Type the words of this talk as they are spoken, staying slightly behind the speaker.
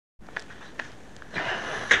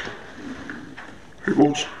Hey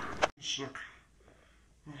boss. A sec.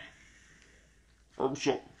 What's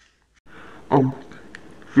up?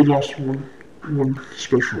 We lost one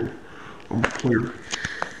special, player.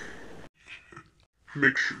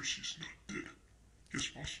 Make sure she's not dead. Yes,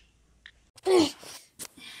 boss. Yes.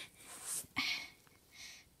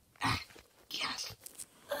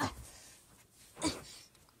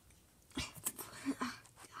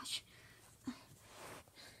 Gosh.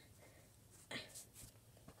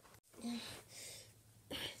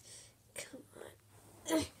 Come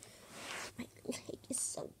on. My leg is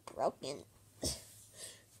so broken.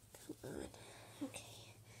 Come on. Okay.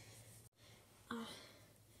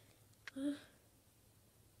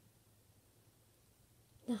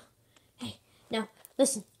 No. Hey, no.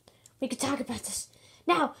 Listen. We can talk about this.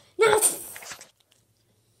 Now. Now.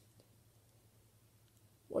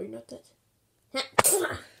 Why are you not dead? I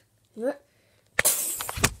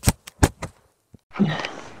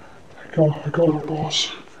got it,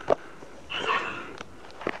 boss. I got it.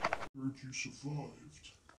 Heard you survived.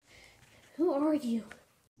 Who are you?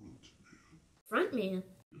 Front man. Front man?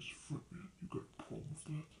 Yes, front man. You got a problem with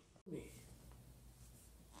that? Me.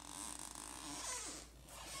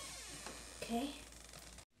 Okay.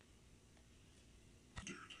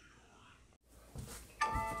 There they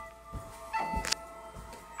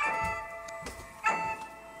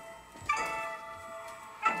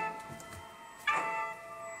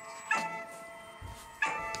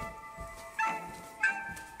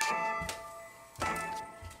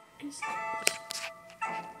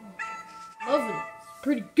Loving it. It's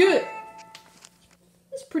pretty good.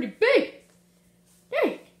 It's pretty big.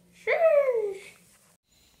 Dang.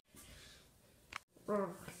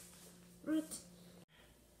 Right.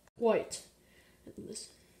 White. And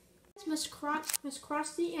listen. Must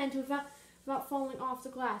cross the end without falling off the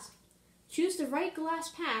glass. Choose the right glass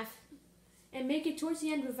path and make it towards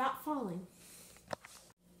the end without falling.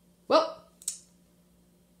 Well,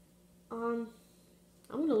 I'm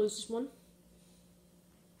gonna lose this one.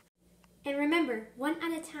 And remember, one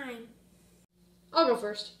at a time. I'll go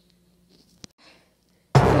first.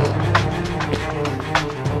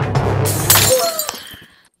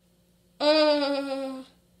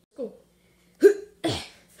 Go.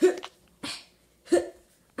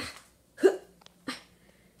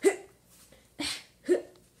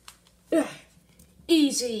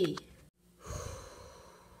 Easy.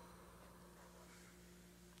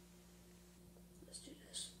 Let's do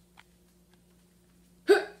this.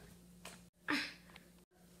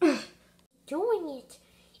 Doing it.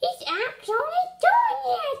 He's actually doing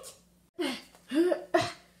it.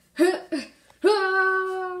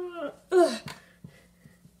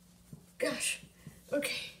 Gosh.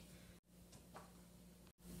 Okay.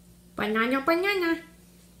 Banana, banana.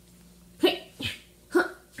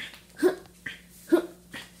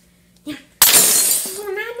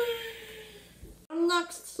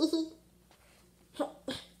 Next.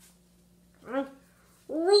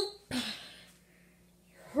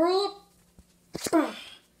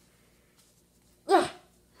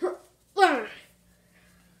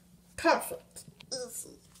 Perfect.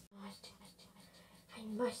 Easy. I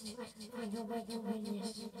must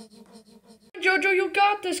Jojo, you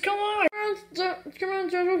got this. Come on. Come on,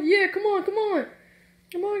 Jojo. Yeah, come on. Come on,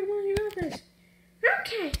 you got this.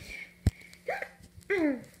 Okay.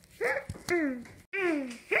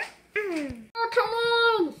 Oh, come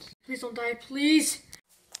on. Please don't die, please.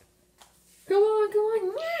 Come on.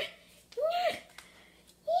 Yeah.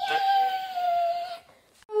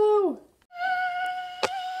 Oh.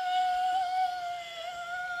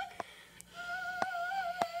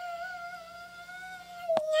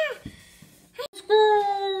 Let's go.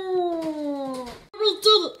 We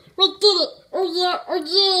did it. Oh yeah.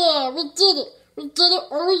 We did it.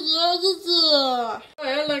 Oh yeah.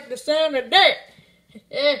 I like the sound of that.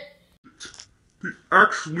 They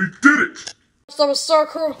actually did it! That was so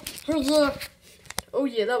cool. Oh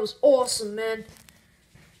yeah, that was awesome, man.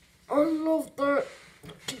 I love that.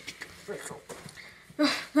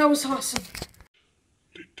 That was awesome.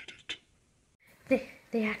 They did it.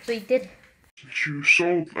 They actually did. Since you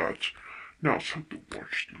saw that, now it's time to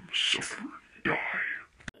watch them suffer and die.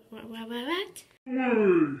 What? Hey!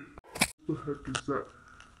 What the heck is that?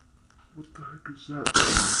 What the heck is that?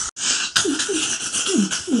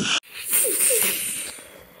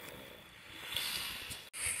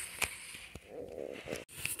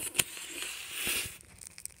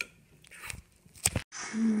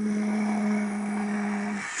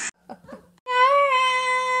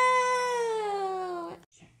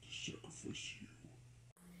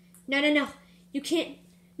 No. You can't.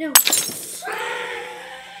 No.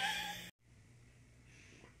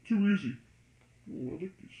 Too easy. Oh, I like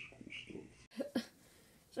this cool stuff.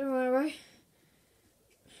 So anyway,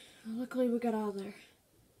 luckily we got out of there.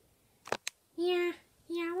 Yeah,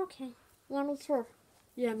 okay. Yeah, me too.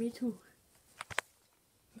 Yeah, me too.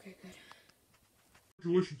 Okay, good.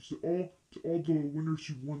 Congratulations to all the winners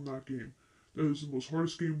who won that game. That is the most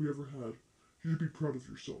hardest game we ever had. You should be proud of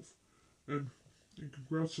yourself. And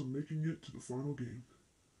congrats on making it to the final game.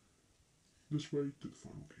 This way to the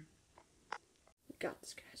final game. We got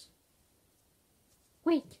this, guys.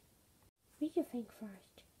 Wait. What do you think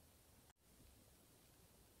first?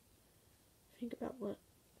 Think about what?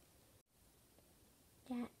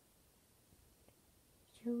 That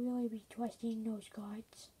should really be trusting those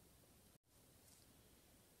guards.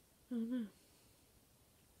 I don't know.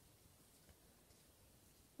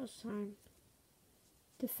 It's time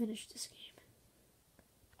to finish this game.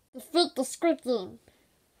 Defeat the Squid Game.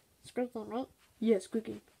 Squid Game, right? Yeah, Squid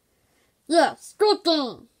Game. Yeah, Squid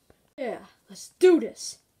Game! Yeah, let's do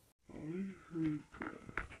this! I heard